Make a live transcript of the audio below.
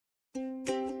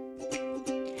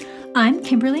I'm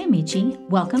Kimberly Amici.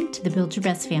 Welcome to the Build Your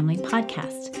Best Family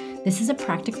podcast. This is a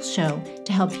practical show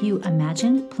to help you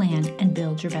imagine, plan, and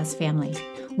build your best family.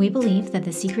 We believe that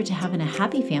the secret to having a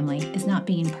happy family is not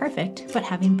being perfect, but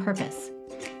having purpose.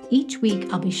 Each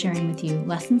week, I'll be sharing with you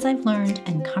lessons I've learned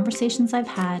and conversations I've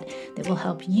had that will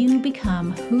help you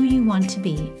become who you want to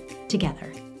be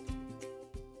together.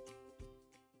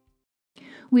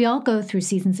 We all go through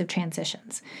seasons of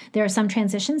transitions. There are some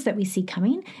transitions that we see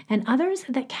coming and others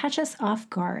that catch us off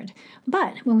guard.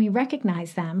 But when we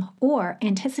recognize them or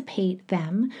anticipate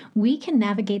them, we can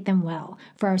navigate them well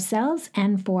for ourselves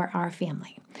and for our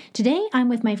family. Today, I'm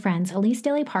with my friends Elise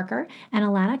Daly Parker and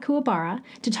Alana Kuwabara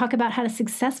to talk about how to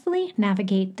successfully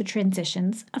navigate the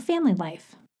transitions of family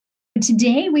life.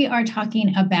 Today, we are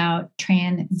talking about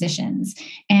transitions,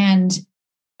 and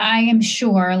I am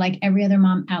sure, like every other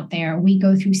mom out there, we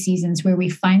go through seasons where we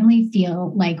finally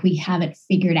feel like we have it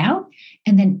figured out,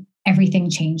 and then everything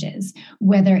changes.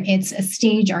 Whether it's a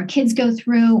stage our kids go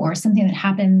through or something that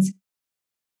happens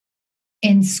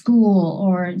in school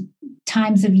or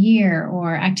times of year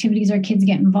or activities our kids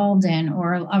get involved in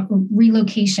or a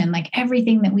relocation, like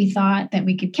everything that we thought that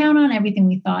we could count on, everything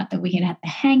we thought that we could have the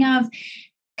hang of,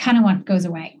 kind of what goes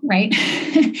away, right?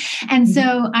 And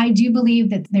so I do believe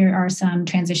that there are some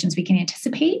transitions we can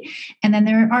anticipate, and then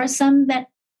there are some that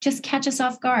just catch us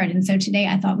off guard. And so today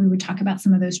I thought we would talk about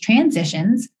some of those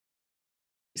transitions,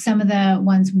 some of the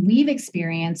ones we've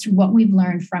experienced, what we've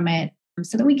learned from it,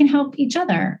 so that we can help each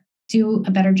other do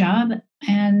a better job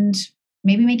and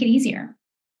maybe make it easier.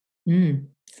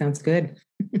 Sounds good.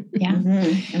 Yeah.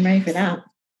 I'm ready for that.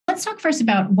 Let's talk first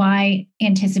about why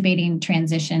anticipating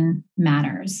transition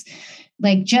matters.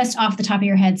 Like just off the top of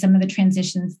your head, some of the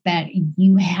transitions that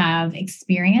you have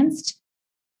experienced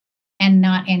and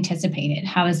not anticipated.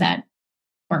 How has that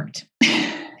worked?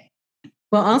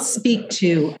 Well, I'll speak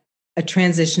to a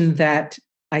transition that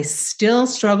I still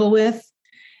struggle with.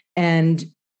 And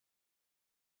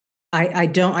I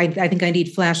think I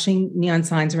need flashing neon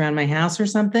signs around my house or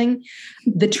something.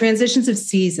 The transitions of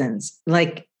seasons,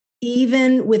 like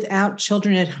even without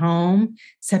children at home,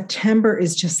 September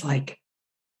is just like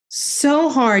so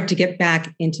hard to get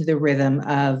back into the rhythm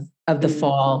of the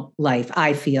fall life.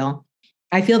 I feel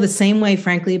the same way,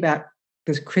 frankly, about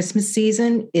the Christmas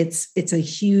season. It's a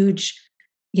huge,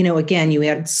 again, you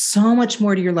add so much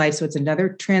more to your life. So it's another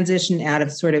transition out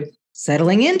of sort of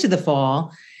settling into the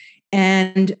fall.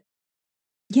 And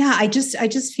yeah, I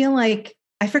just feel like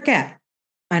I forget.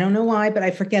 I don't know why, but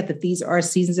I forget that these are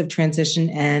seasons of transition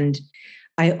and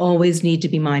I always need to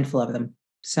be mindful of them.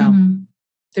 So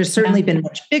there's certainly been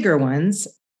much bigger ones,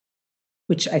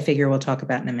 which I figure we'll talk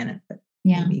about in a minute. But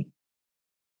maybe.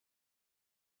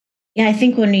 Yeah, I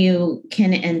think when you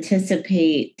can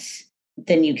anticipate,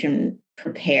 then you can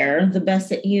prepare the best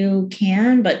that you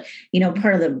can. But,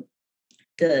 part of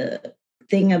the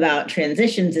thing about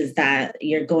transitions is that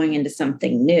you're going into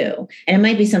something new, and it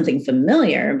might be something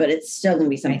familiar, but it's still going to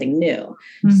be something new.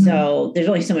 So there's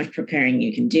only so much preparing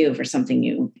you can do for something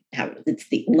you have. It's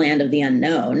the land of the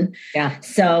unknown. Yeah.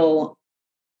 So,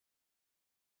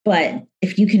 but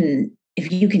if you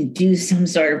can do some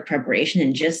sort of preparation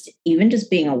and just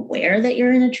being aware that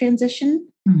you're in a transition,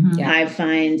 I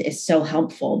find is so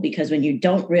helpful, because when you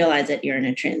don't realize that you're in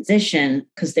a transition,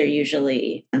 because they're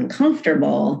usually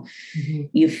uncomfortable,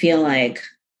 you feel like,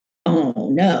 oh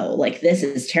no, like this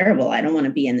is terrible. I don't want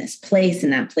to be in this place.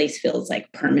 And that place feels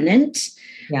like permanent.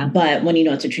 Yeah. But when you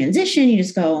know it's a transition, you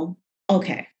just go,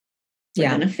 okay, we're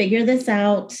going to figure this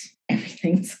out.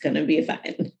 Everything's going to be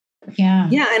fine. Yeah.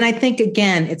 Yeah. And I think,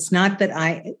 again, it's not that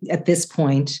at this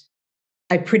point,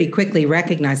 I pretty quickly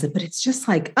recognize it, but it's just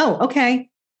like, oh, okay.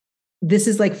 This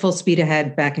is like full speed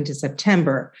ahead back into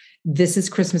September. This is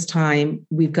Christmas time.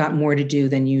 We've got more to do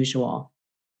than usual.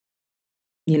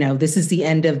 This is the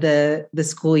end of the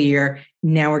school year.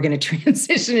 Now we're going to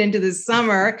transition into the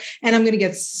summer, and I'm going to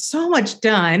get so much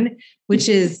done, which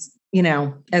is,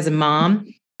 as a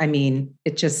mom, I mean,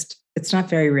 it's not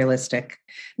very realistic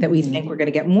that we think we're going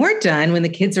to get more done when the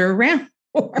kids are around.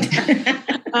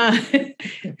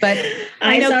 But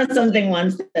I saw something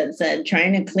once that said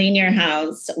trying to clean your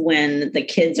house when the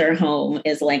kids are home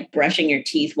is like brushing your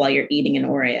teeth while you're eating an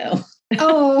Oreo.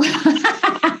 Oh,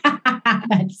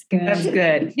 that's good. That's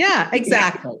good. Yeah,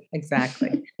 exactly.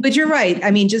 Exactly. But you're right.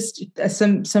 I mean, just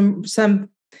some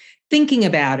thinking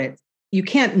about it. You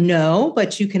can't know,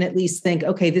 but you can at least think,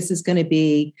 okay, this is going to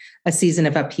be a season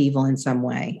of upheaval in some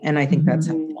way. And I think that's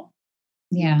helpful.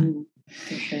 Yeah.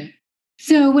 For sure.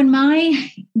 So when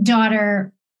my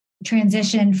daughter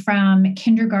transitioned from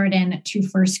kindergarten to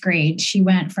first grade. She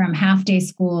went from half day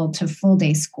school to full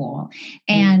day school.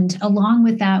 And along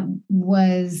with that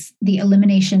was the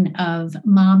elimination of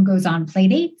mom goes on play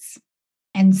dates.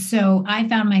 And so I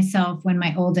found myself when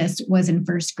my oldest was in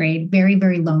first grade, very,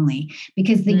 very lonely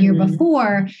because the year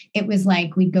before it was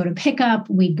like, we'd go to pickup,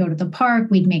 we'd go to the park,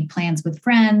 we'd make plans with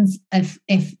friends. If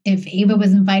Ava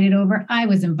was invited over, I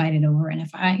was invited over. And if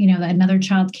another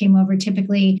child came over,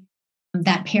 typically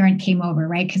that parent came over,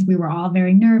 right? Because we were all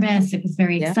very nervous. It was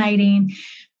very exciting.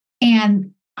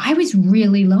 And I was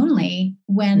really lonely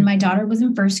when my daughter was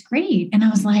in first grade. And I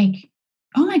was like,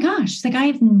 oh my gosh, like I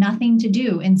have nothing to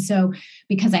do. And so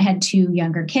because I had two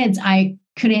younger kids, I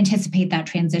could anticipate that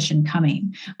transition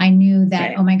coming. I knew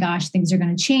that, oh my gosh, things are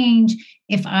going to change.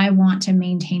 If I want to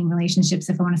maintain relationships,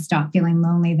 if I want to stop feeling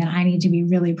lonely, then I need to be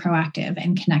really proactive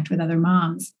and connect with other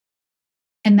moms.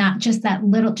 And just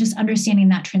understanding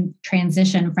that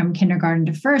transition from kindergarten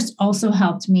to first also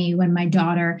helped me when my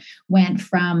daughter went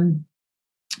from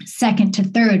second to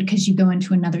third, because you go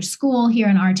into another school here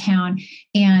in our town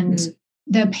and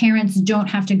the parents don't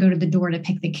have to go to the door to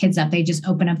pick the kids up. They just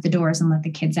open up the doors and let the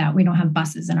kids out. We don't have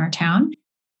buses in our town.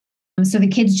 So the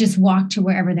kids just walk to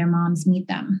wherever their moms meet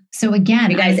them. So again,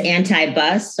 are you guys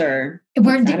anti-bus or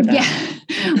we're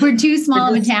too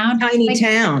small of a town. Tiny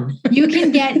town. you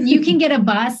can get a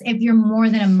bus if you're more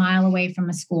than a mile away from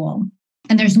a school.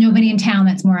 And there's nobody in town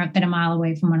that's more than a mile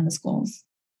away from one of the schools.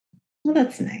 Well,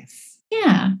 that's nice.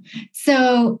 Yeah.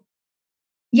 So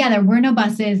there were no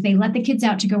buses. They let the kids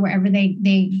out to go wherever they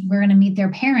were going to meet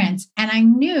their parents. And I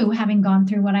knew, having gone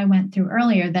through what I went through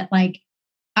earlier, that like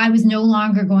I was no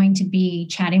longer going to be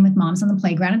chatting with moms on the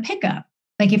playground at pickup.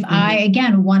 Like if I,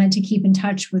 again, wanted to keep in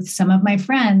touch with some of my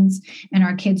friends and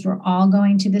our kids were all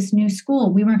going to this new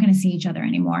school, we weren't going to see each other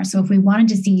anymore. So if we wanted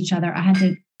to see each other, I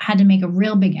had to make a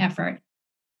real big effort.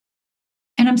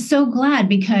 And I'm so glad,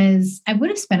 because I would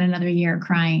have spent another year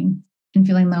crying and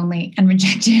feeling lonely and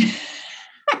rejected.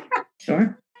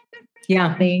 Sure.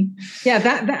 Yeah.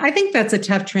 That I think that's a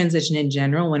tough transition in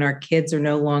general when our kids are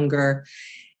no longer,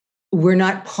 we're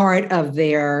not part of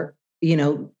their,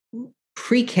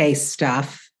 pre-K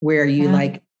stuff where you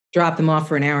like drop them off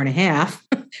for an hour and a half.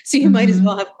 So you might as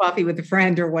well have coffee with a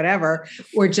friend or whatever.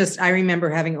 Or just, I remember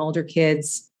having older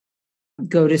kids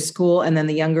go to school and then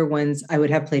the younger ones, I would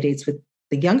have play dates with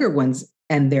the younger ones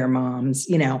and their moms,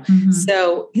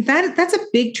 So that's a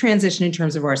big transition in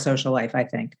terms of our social life, I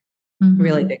think.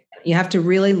 Really big. You have to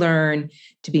really learn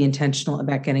to be intentional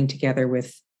about getting together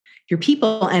with your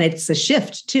people. And it's a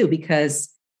shift too, because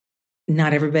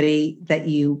not everybody that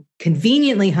you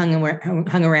conveniently hung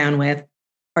around with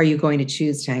are you going to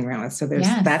choose to hang around with. So there's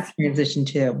that transition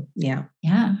too. Yeah.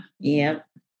 Yeah. Yep.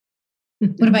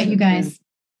 What about you guys?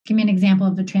 Give me an example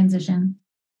of the transition.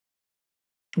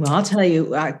 Well, I'll tell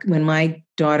you, when my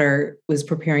daughter was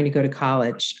preparing to go to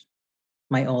college,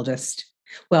 my oldest,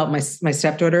 well, my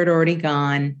stepdaughter had already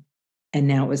gone, and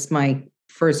now it was my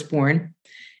firstborn.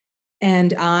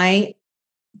 And I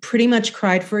pretty much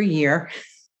cried for a year.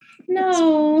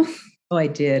 No. Oh, I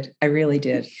did. I really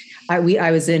did. I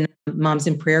was in Moms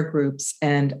in Prayer groups,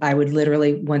 and I would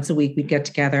literally once a week, we'd get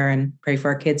together and pray for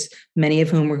our kids, many of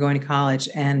whom were going to college.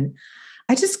 And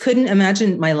I just couldn't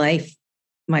imagine my life,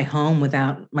 my home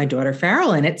without my daughter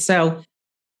Farrell in it. So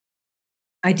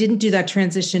I didn't do that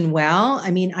transition well.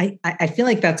 I mean, I feel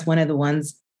like that's one of the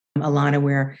ones, Alana,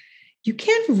 where you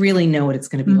can't really know what it's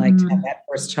going to be like to have that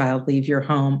first child leave your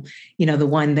home, the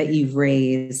one that you've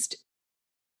raised.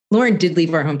 Lauren did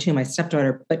leave our home too, my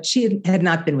stepdaughter, but she had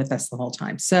not been with us the whole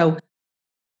time. So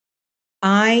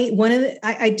I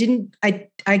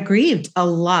grieved a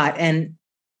lot, and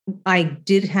I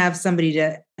did have somebody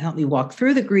to help me walk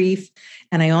through the grief.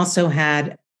 And I also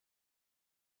had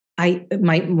my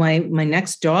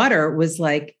next daughter was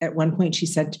like, at one point she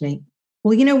said to me,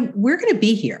 well, we're going to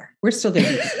be here. We're still going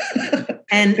to be here.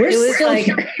 And it was like,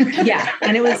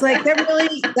 and it was like,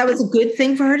 that was a good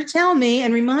thing for her to tell me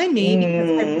and remind me, because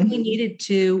I really needed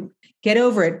to get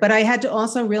over it. But I had to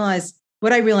also realize,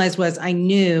 what I realized was I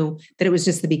knew that it was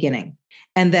just the beginning,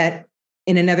 and that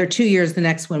in another 2 years, the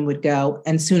next one would go.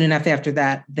 And soon enough after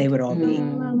that, they would all be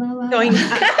going.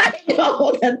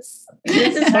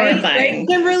 This is horrifying. Right,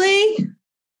 Kimberly,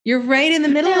 you're right in the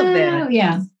middle of this.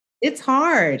 Yeah. It's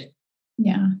hard.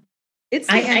 Yeah.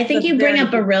 I think you bring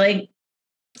up a really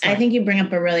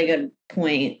good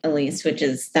point, Elise, which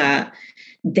is that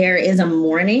there is a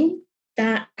mourning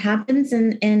that happens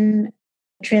in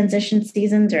transition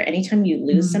seasons, or anytime you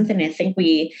lose something. I think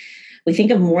we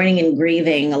think of mourning and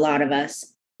grieving, a lot of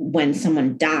us, when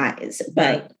someone dies,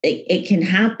 but it can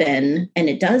happen, and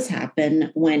it does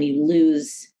happen when you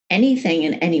lose anything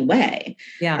in any way.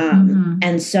 Yeah.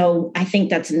 And so I think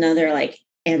that's another like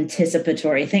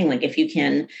anticipatory thing. Like if you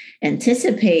can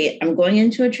anticipate, I'm going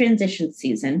into a transition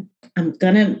season, I'm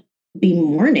going to be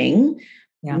mourning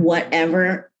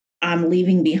whatever I'm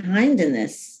leaving behind in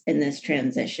this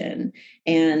transition.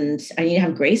 And I need to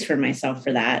have grace for myself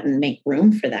for that and make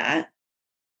room for that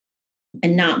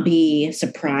and not be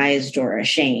surprised or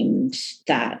ashamed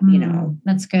that,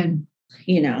 that's good.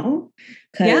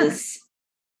 Because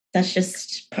that's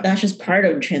just part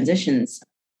of transitions.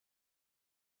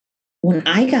 When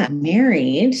I got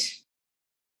married,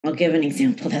 I'll give an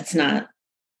example that's not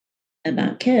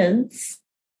about kids.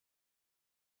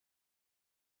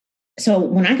 So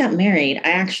when I got married,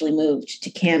 I actually moved to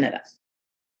Canada.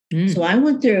 So I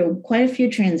went through quite a few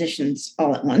transitions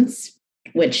all at once,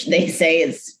 which they say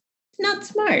is not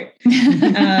smart.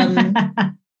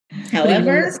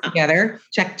 However, together,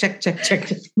 check.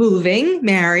 Moving,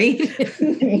 married.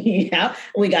 Yeah,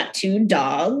 we got 2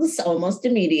 dogs almost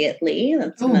immediately.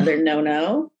 That's another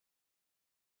no-no.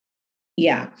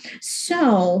 Yeah.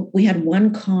 So we had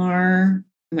 1 car.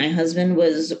 My husband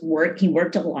he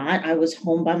worked a lot. I was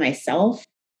home by myself.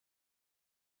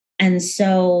 And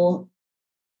so,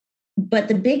 but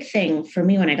the big thing for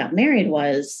me when I got married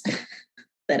was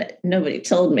that nobody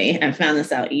told me, I found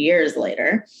this out years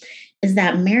later, is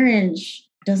that marriage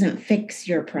doesn't fix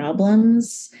your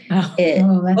problems. It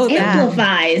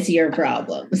amplifies your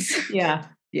problems. Yeah.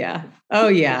 Oh,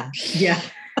 yeah.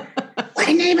 Why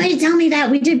didn't anybody tell me that?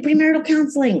 We did premarital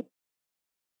counseling.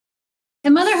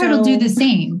 And motherhood will do the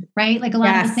same, right? Like a lot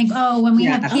of us think, when we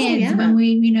have kids, when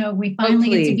we finally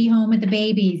get to be home with the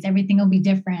babies, everything will be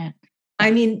different. I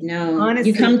mean, no,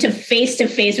 honestly, you come to face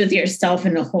with yourself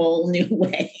in a whole new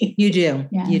way. You do.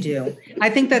 Yes. You do. I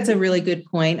think that's a really good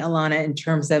point, Alana, in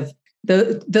terms of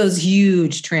those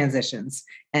huge transitions.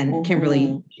 And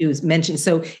Kimberly was mentioned.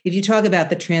 So if you talk about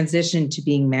the transition to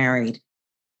being married,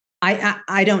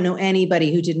 I don't know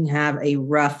anybody who didn't have a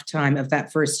rough time of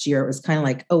that first year. It was kind of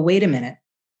like, oh, wait a minute.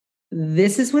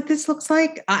 This is what this looks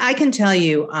like. I can tell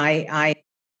you, I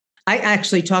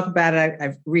actually talk about it.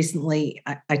 I've recently,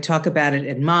 I talk about it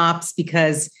in MOPS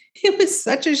because it was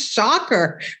such a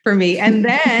shocker for me. And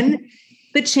then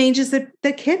the changes that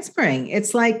the kids bring,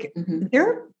 it's like,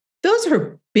 those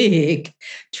are big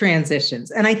transitions.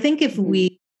 And I think if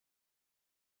we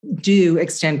do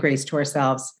extend grace to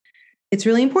ourselves, it's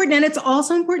really important. And it's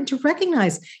also important to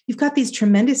recognize you've got these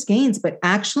tremendous gains, but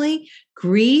actually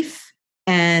grief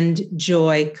and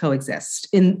joy coexist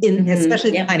in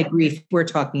especially the kind of grief we're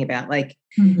talking about. Like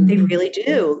they really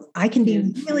do. I can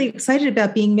be really excited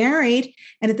about being married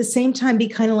and at the same time be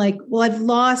kind of like, well, I've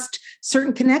lost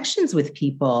certain connections with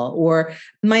people or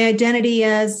my identity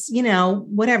as,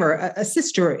 whatever, a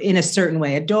sister in a certain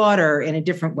way, a daughter in a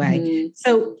different way.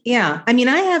 So, yeah, I mean,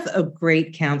 I have a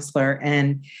great counselor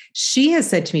and she has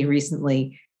said to me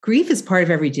recently, grief is part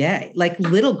of every day, like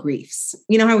little griefs.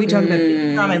 You know how we talk about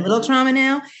big trauma, little trauma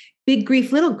now? Big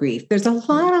grief, little grief. There's a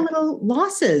lot of little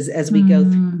losses as we go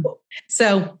through.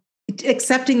 So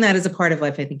accepting that as a part of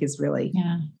life, I think is really.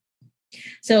 Yeah.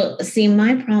 So see,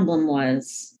 my problem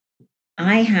was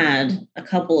I had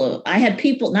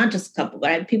people, not just a couple, but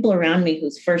I had people around me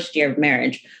whose first year of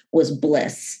marriage was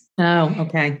bliss. Oh,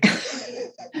 okay.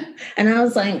 And I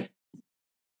was like,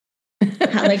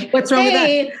 what's wrong with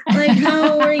that? Like,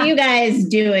 how are you guys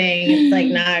doing? It's like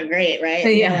not great, right?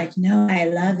 And you're like, no, I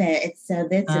love it. It's so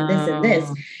this and this and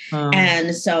this.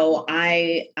 And so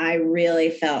I really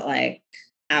felt like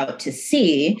out to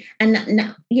sea.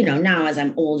 And now as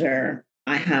I'm older,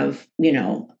 I have,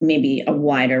 maybe a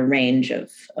wider range of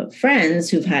friends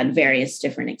who've had various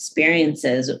different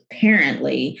experiences.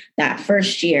 Apparently, that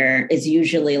first year is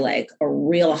usually like a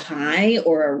real high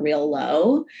or a real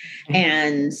low.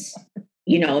 And,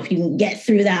 if you can get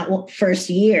through that first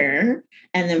year,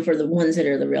 and then for the ones that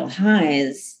are the real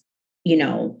highs,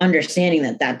 understanding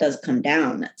that does come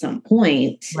down at some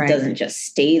point, It doesn't just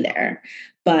stay there.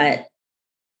 But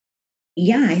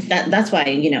yeah, that's why,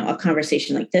 a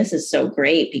conversation like this is so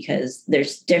great because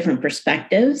there's different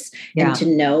perspectives. Yeah. And to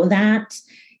know that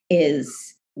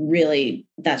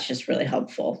that's just really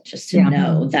helpful just to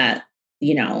know that,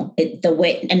 the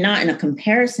way, and not in a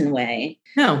comparison way.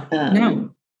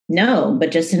 No,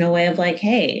 but just in a way of like,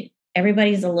 hey,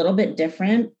 everybody's a little bit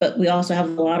different, but we also have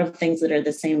a lot of things that are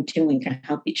the same too. We can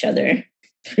help each other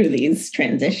through these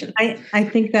transitions. I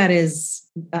think that is,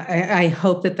 I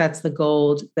hope that that's the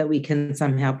gold that we can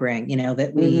somehow bring,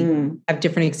 that we have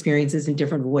different experiences and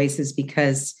different voices,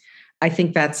 because I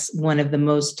think that's one of the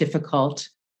most difficult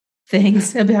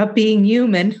things about being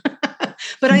human.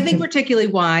 But I think particularly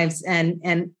wives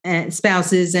and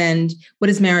spouses, and what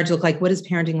does marriage look like? What does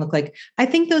parenting look like? I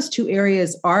think those two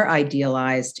areas are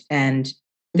idealized, and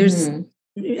there's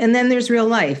and then there's real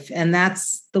life, and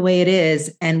that's the way it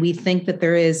is. And we think that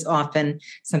there is often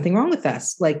something wrong with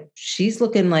us. Like, she's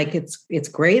looking like it's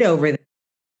great over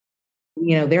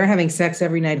there. They're having sex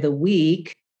every night of the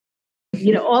week.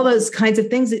 All those kinds of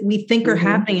things that we think are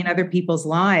happening in other people's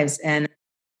lives, and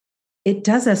it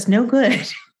does us no good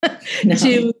No.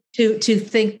 to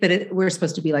think that we're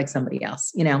supposed to be like somebody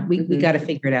else. We got to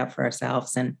figure it out for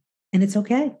ourselves, and it's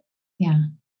okay. Yeah.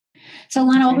 So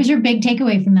Lana, what was your big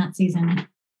takeaway from that season?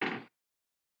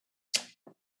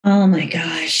 Oh my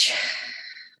gosh.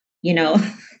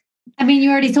 I mean, you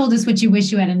already told us what you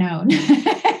wish you had known.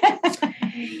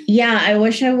 Yeah, I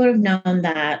wish I would have known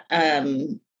that,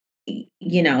 that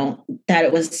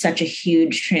it was such a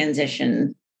huge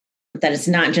transition, that it's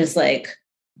not just like,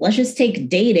 let's just take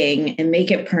dating and make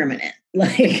it permanent.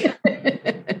 Like,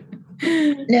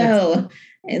 no,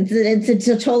 it's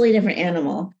a totally different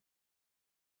animal.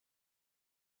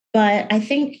 But I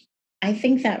think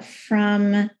that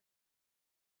from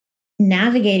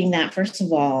navigating that, first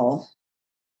of all,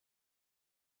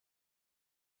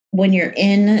 when you're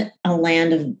in a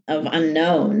land of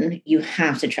unknown, you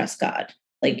have to trust God.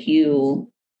 Like,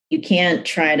 you can't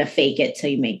try to fake it till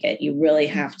you make it. You really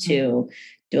have to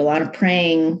do a lot of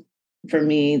praying. For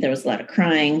me, there was a lot of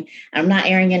crying. I'm not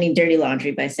airing any dirty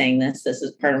laundry by saying this. This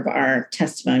is part of our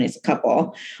testimony as a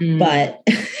couple. But,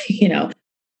 you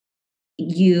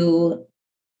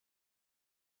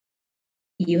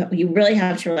really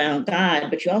have to rely on God,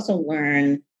 but you also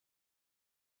learn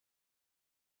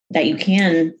that you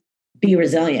can be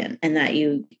resilient, and that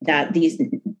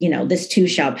this too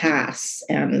shall pass,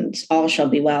 and all shall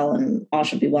be well, and all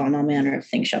shall be well, and all manner of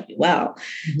things shall be well.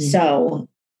 So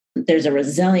there's a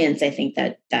resilience, I think,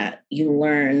 that you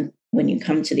learn when you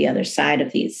come to the other side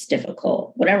of these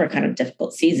difficult, whatever kind of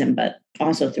difficult season, but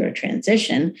also through a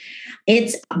transition.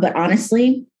 But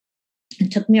honestly,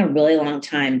 it took me a really long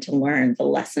time to learn the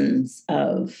lesson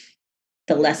of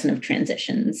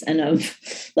transitions, and of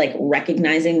like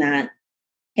recognizing that,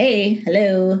 hey,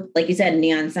 hello, like you said,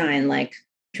 neon sign, like,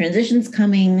 transition's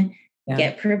coming,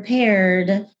 get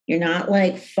prepared. You're not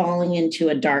like falling into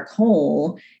a dark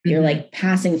hole. You're like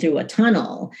passing through a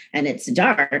tunnel, and it's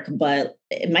dark, but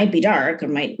it might be dark or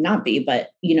might not be,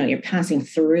 but you're passing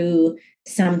through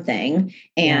something,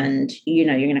 and you're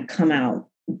going to come out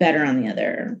better on the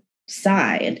other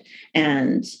side,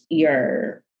 and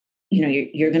you're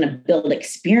going to build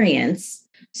experience.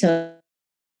 So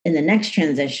in the next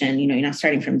transition, you're not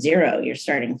starting from zero, you're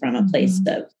starting from a place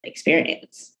of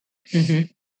experience. Yeah.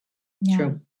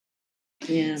 True.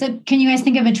 Yeah. So can you guys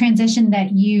think of a transition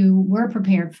that you were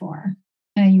prepared for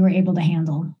and you were able to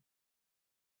handle?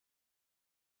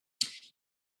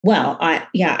 Well,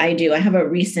 I do. I have a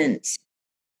recent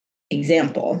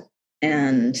example,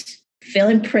 and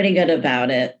feeling pretty good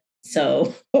about it.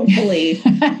 So hopefully,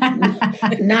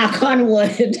 knock on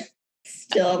wood,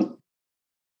 still.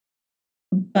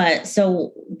 But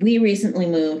so we recently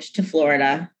moved to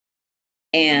Florida,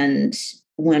 and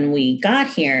when we got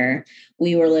here,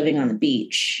 we were living on the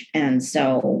beach. And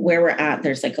so where we're at,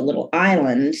 there's like a little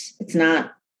island. It's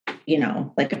not,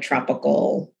 like a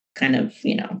tropical kind of,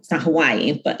 it's not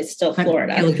Hawaii, but it's still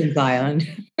Florida. Gilligan's Island.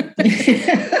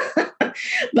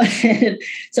 But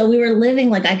so we were living,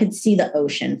 like, I could see the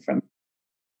ocean from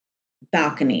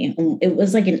balcony. It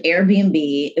was like an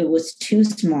Airbnb. It was too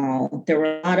small. There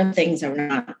were a lot of things that were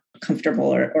not comfortable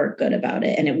or good about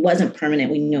it. And it wasn't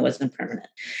permanent. We knew it wasn't permanent.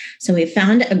 So we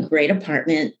found a great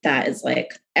apartment that is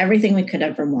like everything we could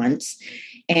ever want.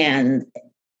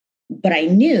 But I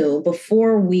knew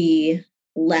before we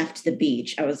left the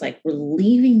beach, I was like, we're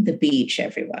leaving the beach,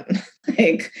 everyone.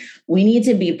 Like, we need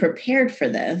to be prepared for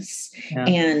this. Yeah.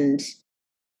 And,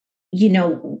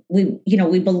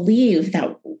 we believe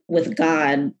that with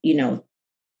God,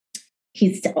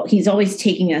 He's always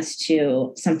taking us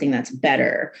to something that's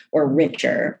better or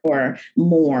richer or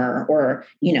more, or,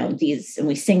 these, and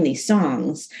we sing these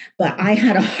songs, but I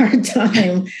had a hard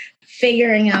time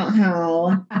figuring out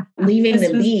how leaving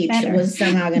the beach was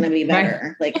somehow going to be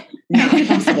better. Right. Like, not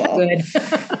possible.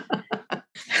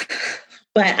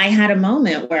 But I had a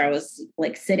moment where I was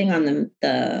like sitting on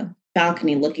the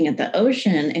balcony looking at the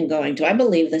ocean and going, do I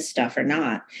believe this stuff or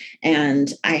not?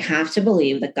 And I have to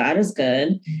believe that God is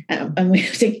good. And we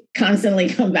have to constantly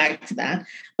come back to that.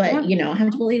 But, I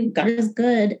have to believe God is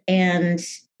good, and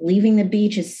leaving the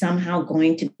beach is somehow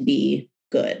going to be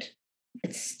good.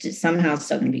 It's just somehow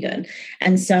still going to be good.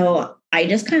 And so I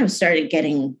just kind of started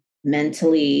getting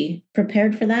mentally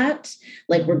prepared for that.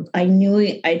 Like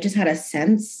I just had a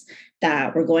sense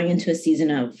that we're going into a season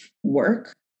of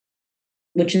work,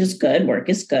 which is good. Work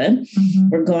is good. Mm-hmm.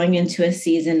 We're going into a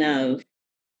season of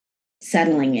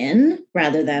settling in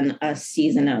rather than a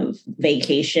season of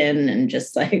vacation and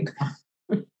just like,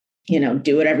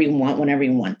 do whatever you want, whenever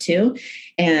you want to.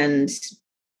 And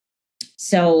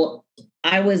so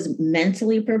I was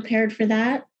mentally prepared for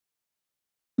that.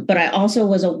 But I also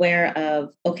was aware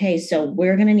of, okay, so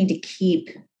we're going to need to keep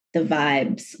the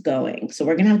vibes going. So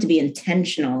we're going to have to be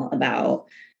intentional about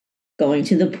going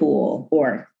to the pool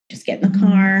or just get in the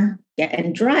car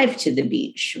and drive to the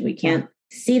beach. We can't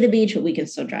see the beach, but we can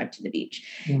still drive to the beach.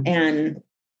 Yeah. And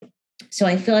so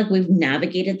I feel like we've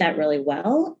navigated that really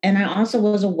well. And I also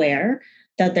was aware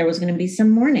that there was going to be some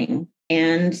mourning,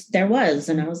 and there was.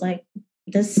 And I was like,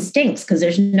 this stinks because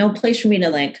there's no place for me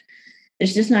to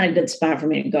there's just not a good spot for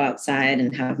me to go outside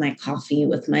and have my coffee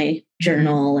with my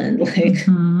journal and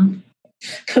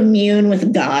commune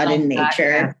with God and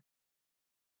nature.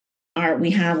 We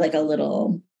have like a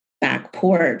little back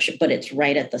porch, but it's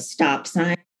right at the stop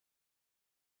sign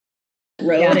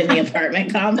road in the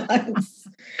apartment complex.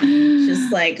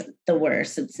 Just like the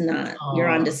worst. It's not, you're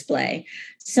on display.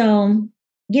 So,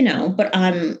 but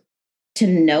to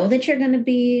know that you're going to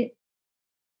be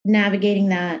navigating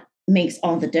that makes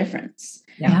all the difference.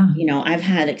 Yeah. I've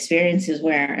had experiences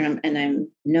where, and I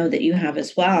know that you have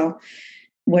as well,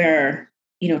 where,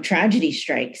 tragedy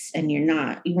strikes and you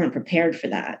weren't prepared for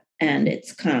that. And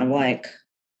it's kind of like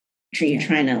you're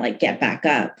trying to get back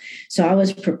up. So I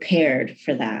was prepared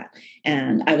for that.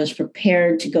 And I was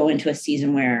prepared to go into a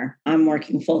season where I'm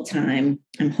working full time.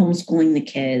 I'm homeschooling the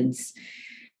kids.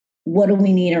 What do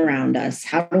we need around us?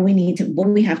 What do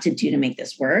we have to do to make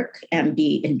this work and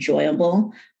be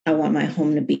enjoyable? I want my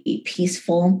home to be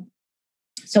peaceful.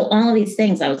 So all of these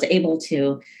things, I was able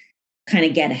to kind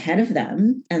of get ahead of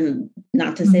them. And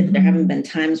not to say that there haven't been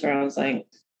times where I was like,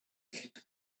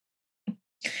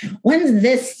 when's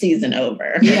this season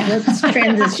over? Yeah. Let's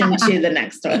transition to the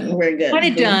next one. We're good.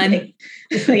 Kind of done.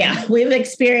 Yeah, we've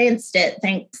experienced it.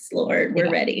 Thanks, Lord.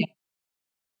 We're ready.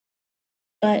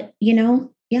 But,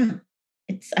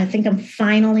 I think I'm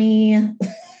finally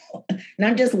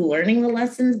not just learning the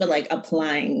lessons, but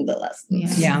applying the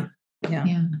lessons. Yeah.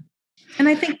 And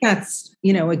I think that's,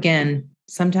 again,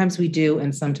 sometimes we do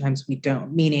and sometimes we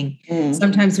don't, meaning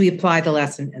sometimes we apply the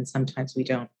lesson and sometimes we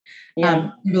don't.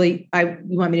 Yeah. You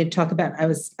want me to talk about,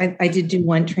 I did do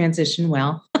one transition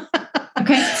well.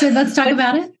 Okay. So let's talk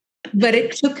about it. But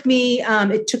it took me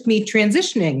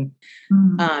transitioning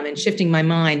and shifting my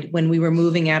mind when we were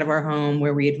moving out of our home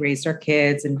where we had raised our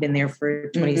kids and been there for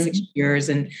 26 years.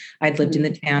 And I'd lived in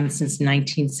the town since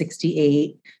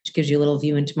 1968, which gives you a little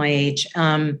view into my age.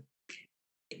 I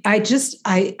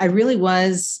really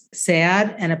was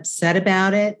sad and upset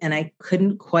about it. And I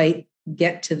couldn't quite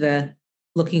get to the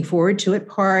looking forward to it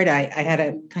part. I had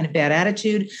a kind of bad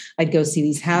attitude. I'd go see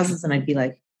these houses and I'd be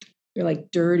like, they're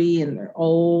dirty and they're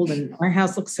old and our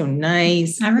house looks so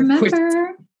nice. I remember. Of course,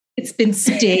 it's been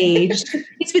staged.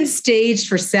 It's been staged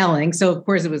for selling. So of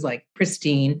course it was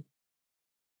pristine.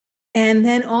 And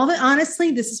then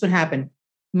honestly, this is what happened.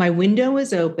 My window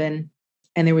was open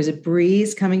and there was a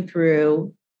breeze coming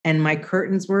through and my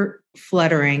curtains were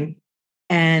fluttering.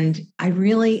 And I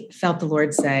really felt the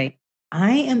Lord say,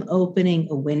 I am opening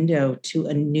a window to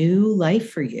a new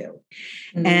life for you.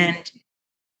 Mm-hmm. And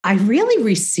I really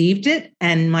received it.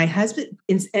 And my husband,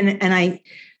 and I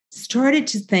started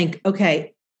to think,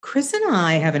 okay, Chris and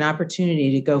I have an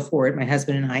opportunity to go forward. My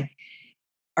husband and I,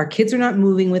 our kids are not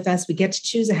moving with us. We get to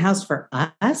choose a house for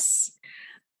us.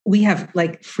 We have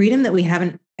freedom that we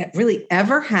haven't really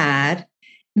ever had.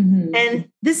 Mm-hmm. And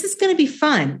this is going to be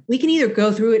fun. We can either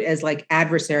go through it as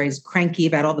adversaries, cranky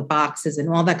about all the boxes and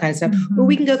all that kind of stuff, or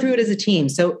we can go through it as a team.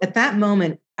 So at that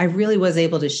moment, I really was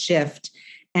able to shift,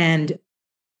 and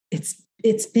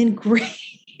it's been great.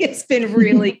 It's been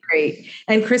really great.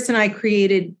 And Chris and I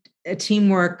created a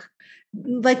teamwork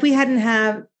like we hadn't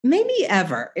had maybe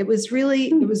ever. It was really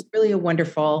a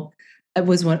wonderful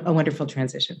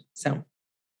transition. So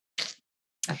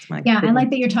that's my I like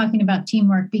that you're talking about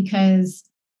teamwork, because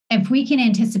if we can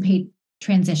anticipate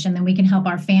transition, then we can help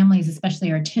our families,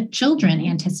 especially our children,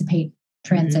 anticipate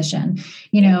transition.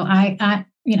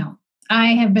 Mm-hmm.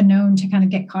 I have been known to kind of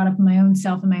get caught up in my own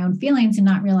self and my own feelings and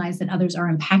not realize that others are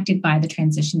impacted by the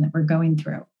transition that we're going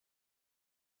through.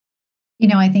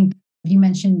 I think you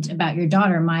mentioned about your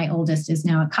daughter. My oldest is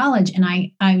now at college, and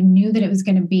I knew that it was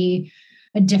going to be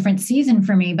a different season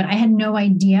for me, but I had no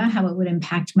idea how it would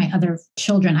impact my other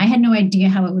children. I had no idea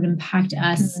how it would impact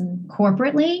us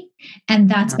corporately. And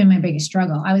that's been my biggest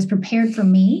struggle. I was prepared for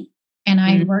me, And I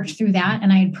had worked through that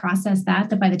and I had processed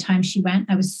that by the time she went,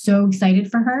 I was so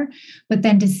excited for her. That by the time she went, I was so excited for her. But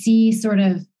then to see sort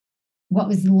of what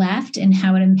was left and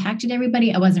how it impacted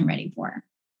everybody, I wasn't ready for.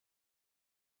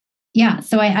 Yeah.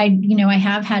 So I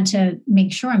have had to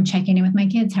make sure I'm checking in with my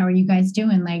kids. How are you guys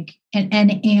doing? Like,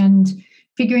 and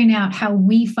figuring out how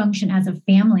we function as a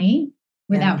family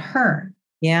without her.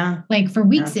 Yeah. Like for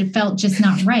weeks, it felt just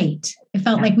not right. It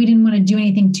felt like we didn't want to do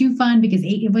anything too fun because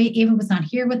Ava was not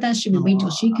here with us. She would wait till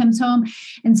she comes home.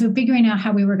 And so figuring out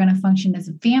how we were going to function as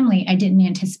a family, I didn't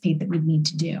anticipate that we'd need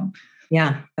to do.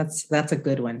 Yeah, that's a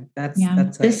good one.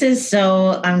 This is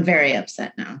so, I'm very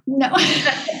upset now. No.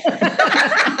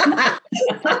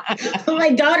 My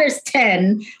daughter's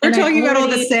 10. We're talking about all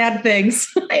the sad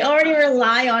things. I already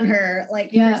rely on her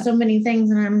for so many things.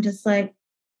 And I'm just like,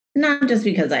 not just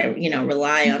because I,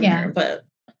 rely on her, but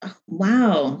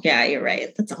wow. Yeah, you're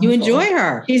right. That's awful. You enjoy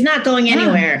her. She's not going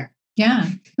anywhere. Yeah.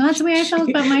 Well, that's the way I felt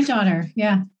about my daughter.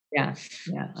 Yeah. Yeah.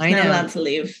 I know. Not allowed to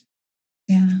leave.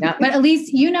 Yeah. But at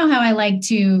least you know how I like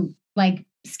to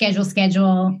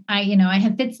schedule. I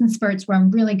have fits and spurts where I'm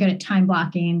really good at time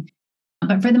blocking.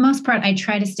 But for the most part, I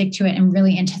try to stick to it and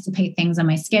really anticipate things on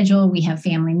my schedule. We have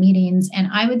family meetings. And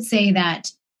I would say that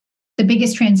the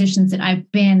biggest transitions that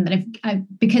I've been,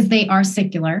 because they are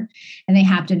secular and they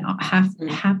happen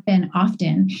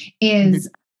often, is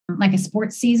like a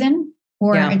sports season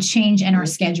or a change in our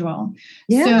schedule.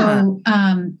 Yeah. So,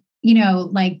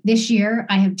 like this year,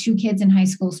 I have 2 kids in high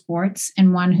school sports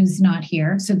and one who's not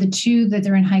here. So the 2 that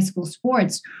are in high school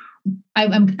sports,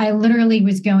 I literally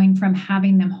was going from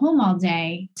having them home all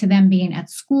day to them being at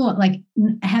school, like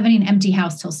having an empty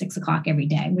house till 6:00 every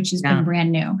day, which has been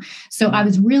brand new. So I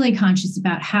was really conscious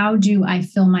about how do I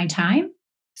fill my time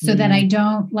so that I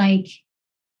don't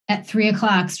at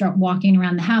 3:00 start walking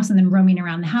around the house and then roaming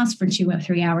around the house for 2 or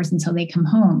 3 hours until they come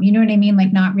home. You know what I mean?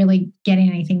 Like not really getting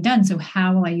anything done. So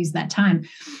how will I use that time?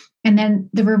 And then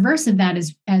the reverse of that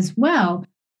is as well.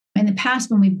 In the past,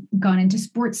 when we've gone into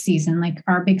sports season, like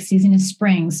our big season is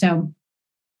spring. So,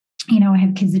 I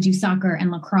have kids that do soccer and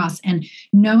lacrosse, and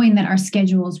knowing that our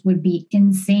schedules would be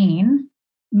insane,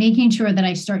 making sure that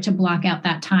I start to block out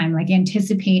that time, like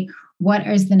anticipate what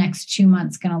is the next 2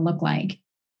 months going to look like.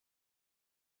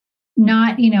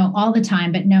 Not, all the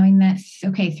time, but knowing that,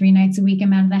 okay, 3 nights a week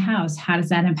I'm out of the house. How does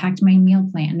that impact my meal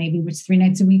plan? Maybe it's 3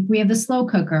 nights a week we have the slow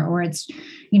cooker, or it's,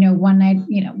 one night,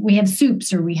 we have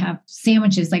soups or we have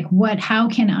sandwiches. Like how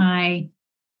can I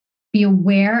be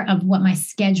aware of what my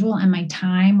schedule and my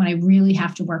time, what I really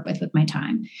have to work with my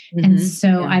time? And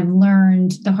so I've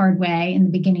learned the hard way in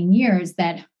the beginning years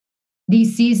that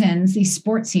these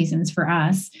sports seasons for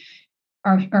us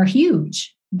are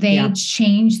huge. They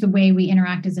change the way we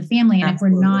interact as a family. And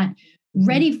Absolutely. If we're not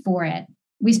ready for it,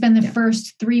 we spend the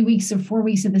first 3 weeks or 4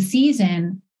 weeks of the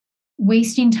season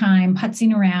wasting time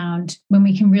putzing around when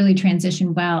we can really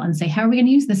transition well and say, how are we going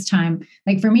to use this time?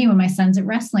 Like for me, when my son's at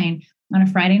wrestling on a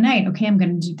Friday night, okay,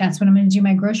 that's when I'm going to do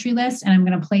my grocery list and I'm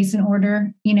going to place an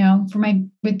order,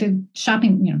 with the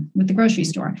shopping, with the grocery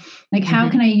store. Like how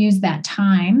can I use that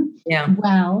time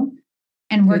well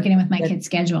and work it in with my kid's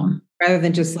schedule? Rather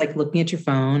than just like looking at your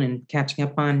phone and catching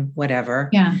up on whatever.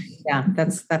 Yeah.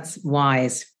 That's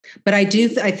wise. But I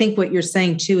think what you're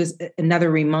saying too is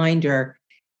another reminder.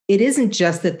 It isn't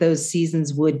just that those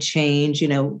seasons would change,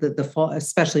 the fall,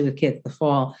 especially with kids, the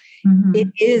fall. It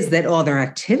is that all their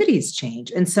activities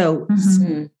change. And so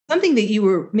something that you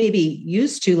were maybe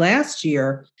used to last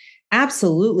year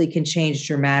absolutely can change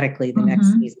dramatically the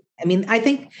next season. I mean, I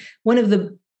think one of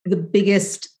the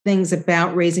biggest things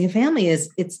about raising a family is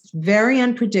it's very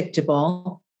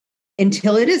unpredictable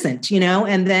until it isn't,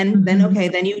 and then okay,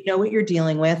 then you know what you're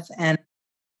dealing with. And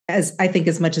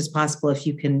as much as possible, if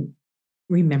you can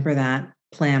remember that,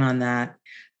 plan on that.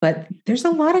 But there's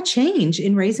a lot of change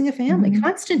in raising a family,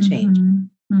 constant change.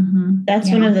 That's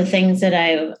one of the things that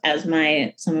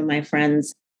some of my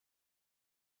friends,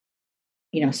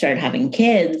 started having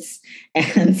kids.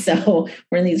 And so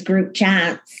we're in these group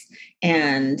chats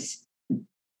and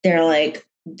they're like,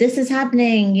 this is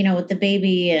happening, with the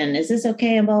baby. And is this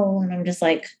okay? And I'm just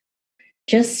like,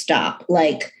 just stop.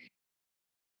 Like,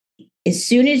 as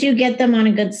soon as you get them on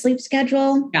a good sleep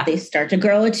schedule, they start to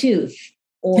grow a tooth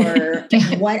or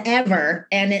whatever.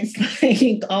 And it's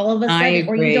like all of a sudden,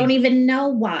 or you don't even know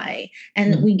why.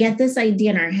 And we get this idea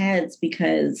in our heads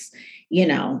because,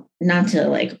 not to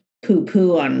like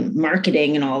poo-poo on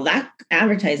marketing and all that,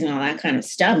 advertising, all that kind of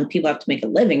stuff. And people have to make a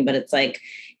living, but it's like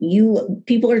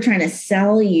people are trying to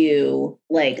sell you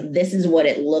like, this is what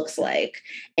it looks like.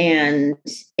 And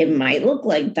it might look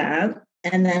like that,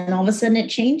 and then all of a sudden it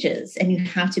changes, and you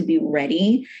have to be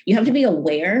ready. You have to be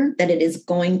aware that it is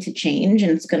going to change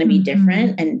and it's going to be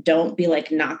different, and don't be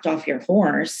like knocked off your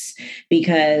horse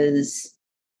because,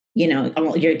 you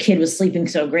know, your kid was sleeping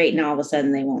so great and all of a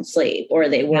sudden they won't sleep, or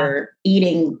they were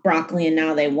eating broccoli and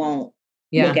now they won't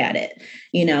look at it.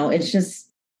 You know, it's just,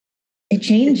 it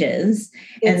changes.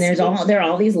 And there are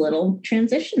all these little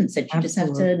transitions that you just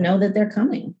have to know that they're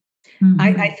coming.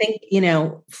 I think, you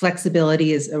know,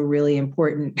 flexibility is a really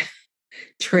important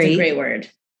trait. It's a great word.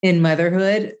 In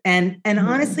motherhood. And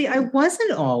honestly, I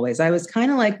wasn't always. I was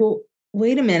kind of like, well,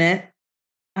 wait a minute.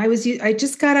 I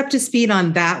just got up to speed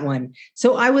on that one.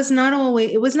 So it was not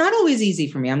always easy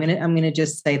for me. I'm going to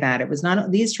just say that. It was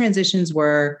not, these transitions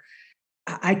were,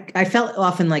 I felt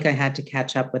often like I had to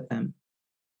catch up with them.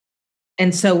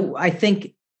 And so I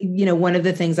think, you know, one of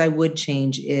the things I would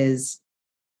change is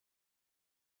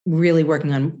really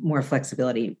working on more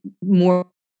flexibility, more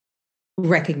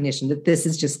recognition that this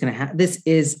is just going to happen. This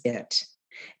is it.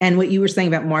 And what you were saying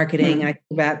about marketing, I think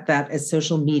about that as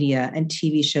social media and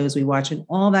TV shows we watch and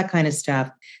all that kind of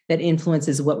stuff that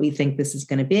influences what we think this is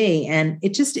going to be. And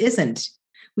it just isn't.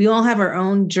 We all have our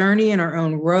own journey and our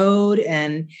own road.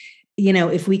 And, you know,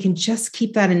 if we can just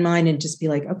keep that in mind and just be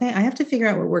like, okay, I have to figure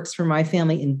out what works for my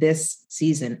family in this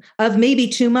season of maybe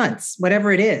 2 months,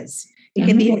 whatever it is. It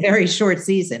can be a very short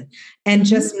season, and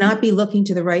just not be looking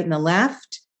to the right and the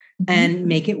left and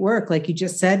make it work. Like you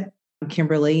just said,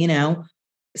 Kimberly, you know,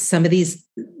 some of these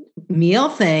meal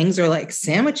things are like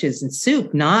sandwiches and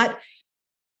soup, not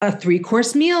a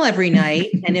 3-course meal every night.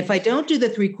 And if I don't do the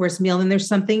 3-course meal, then there's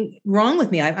something wrong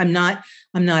with me. I'm not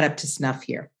up to snuff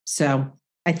here. So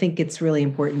I think it's really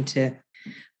important to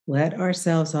let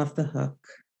ourselves off the hook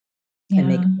and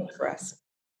make it work for us.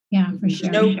 Yeah, for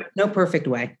sure. No perfect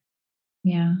way.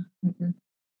 Yeah.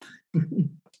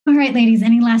 All right, ladies,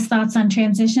 any last thoughts on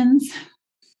transitions?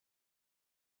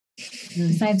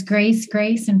 Besides grace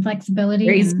and flexibility.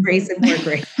 Grace and more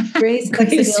grace.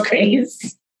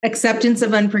 Grace. Acceptance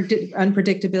of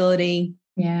unpredictability.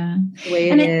 Yeah. The way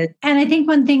it is. And I think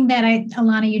one thing that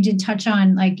Alana, you did touch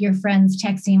on, like your friends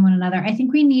texting one another. I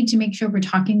think we need to make sure we're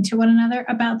talking to one another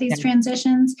about these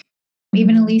transitions.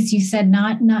 Even Elise, you said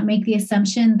not make the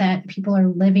assumption that people are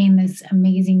living this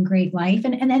amazing, great life.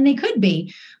 And they could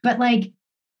be, but like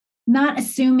not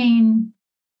assuming,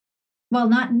 well,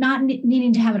 not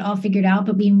needing to have it all figured out,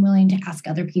 but being willing to ask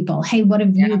other people, hey, what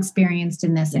have you experienced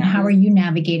in this? And how are you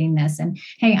navigating this? And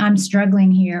hey, I'm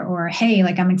struggling here. Or hey,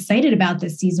 like I'm excited about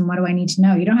this season. What do I need to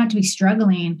know? You don't have to be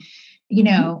struggling, you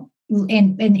know,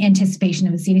 in anticipation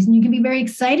of a season. You can be very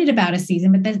excited about a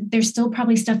season, but there's still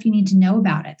probably stuff you need to know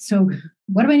about it. So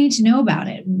what do I need to know about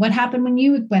it? What happened when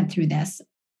you went through this?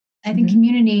 I think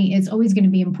community is always going to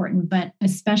be important, but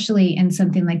especially in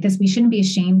something like this, we shouldn't be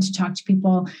ashamed to talk to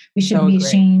people. We shouldn't be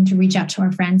ashamed to reach out to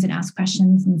our friends and ask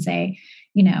questions and say,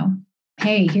 you know,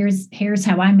 hey, here's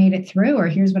how I made it through, or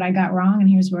here's what I got wrong, and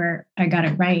here's where I got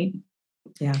it right.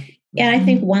 Yeah. And I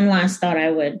think one last thought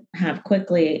I would have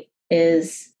quickly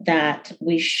is that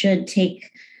we should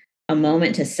take a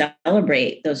moment to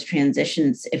celebrate those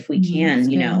transitions if we can,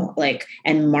 you know, like,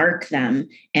 and mark them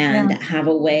and have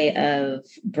a way of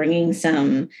bringing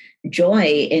some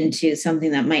joy into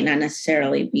something that might not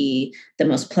necessarily be the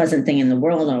most pleasant thing in the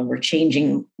world, or we're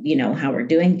changing, you know, how we're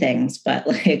doing things. But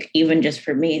like, even just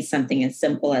for me, something as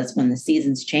simple as when the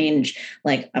seasons change,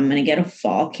 like I'm going to get a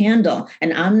fall candle,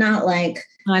 and I'm not like,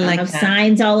 I have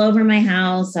signs all over my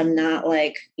house. I'm not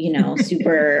like, you know,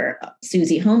 super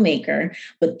Susie homemaker,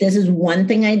 but this is one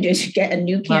thing I do to get a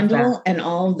new candle, and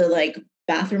all the like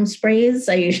bathroom sprays.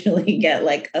 I usually get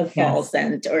like a fall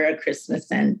scent or a Christmas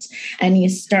scent, and you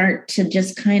start to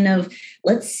just kind of,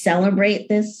 let's celebrate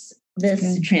this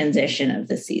transition of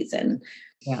the season.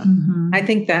 Yeah. I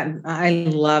think that I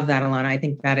love that, Alana. I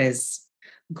think that is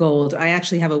gold. I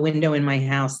actually have a window in my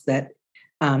house that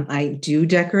I do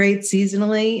decorate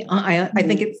seasonally. I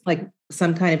think it's like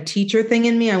some kind of teacher thing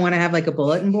in me. I want to have like a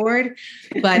bulletin board,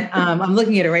 but I'm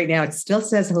looking at it right now. It still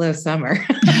says "Hello, Summer."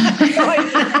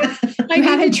 I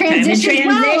haven't transitioned.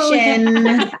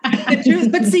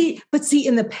 But see,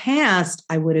 in the past,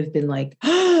 I would have been like,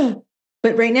 oh,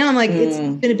 but right now I'm like, it's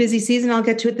been a busy season. I'll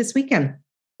get to it this weekend.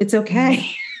 It's okay.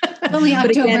 It's only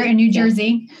October in New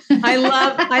Jersey. I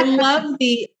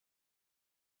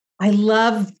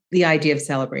love the idea of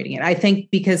celebrating it. I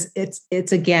think because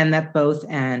it's again, that both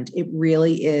end. It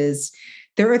really is.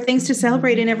 There are things to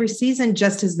celebrate in every season,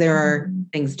 just as there are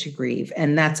things to grieve,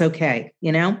 and that's okay.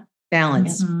 You know,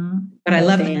 balance. But I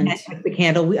love the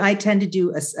candle. I tend to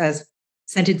do a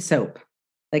scented soap,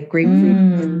 like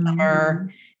grapefruit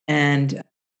summer, and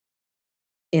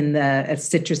in the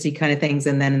citrusy kind of things,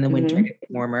 and then in the winter it gets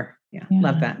warmer. Yeah,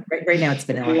 love that. Right now it's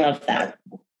vanilla. I love that.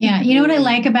 Yeah, you know what I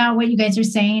like about what you guys are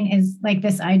saying is like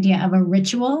this idea of a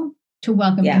ritual to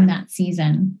welcome in that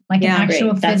season, like an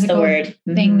actual physical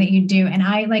thing that you do. And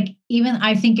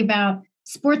I think about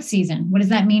sports season. What does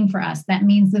that mean for us? That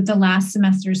means that the last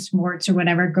semester's sports or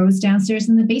whatever goes downstairs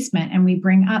in the basement, and we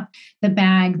bring up the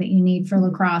bag that you need for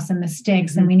lacrosse and the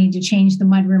sticks, and we need to change the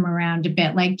mudroom around a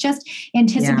bit. Like just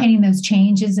anticipating those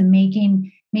changes and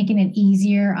making it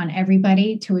easier on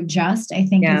everybody to adjust, I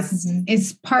think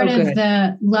is part of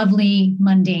the lovely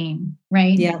mundane,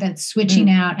 right? Yeah. That's switching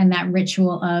out, and that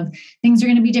ritual of things are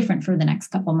going to be different for the next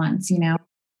couple months,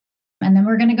 and then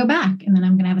we're going to go back, and then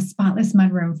I'm going to have a spotless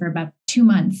mudroom for about 2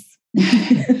 months.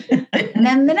 And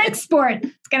then the next sport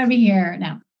is going to be here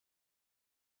now.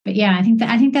 But yeah, I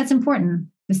think that's important.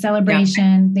 The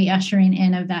celebration, the ushering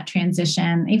in of that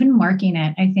transition, even marking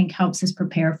it, I think helps us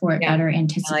prepare for it better,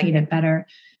 anticipate it better,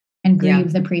 and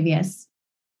grieve the previous.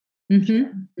 All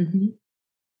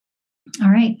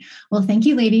right. Well, thank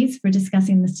you, ladies, for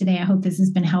discussing this today. I hope this has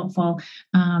been helpful.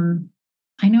 I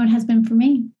know it has been for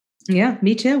me. Yeah,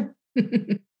 me too.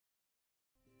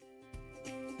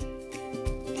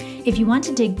 If you want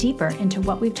to dig deeper into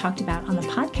what we've talked about on the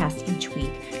podcast each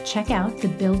week, check out the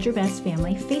Build Your Best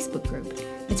Family Facebook group.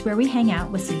 It's where we hang out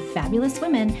with some fabulous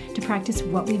women to practice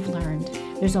what we've learned.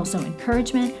 There's also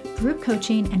encouragement, group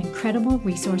coaching, and incredible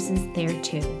resources there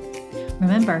too.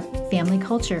 Remember, family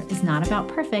culture is not about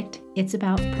perfect, it's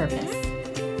about purpose.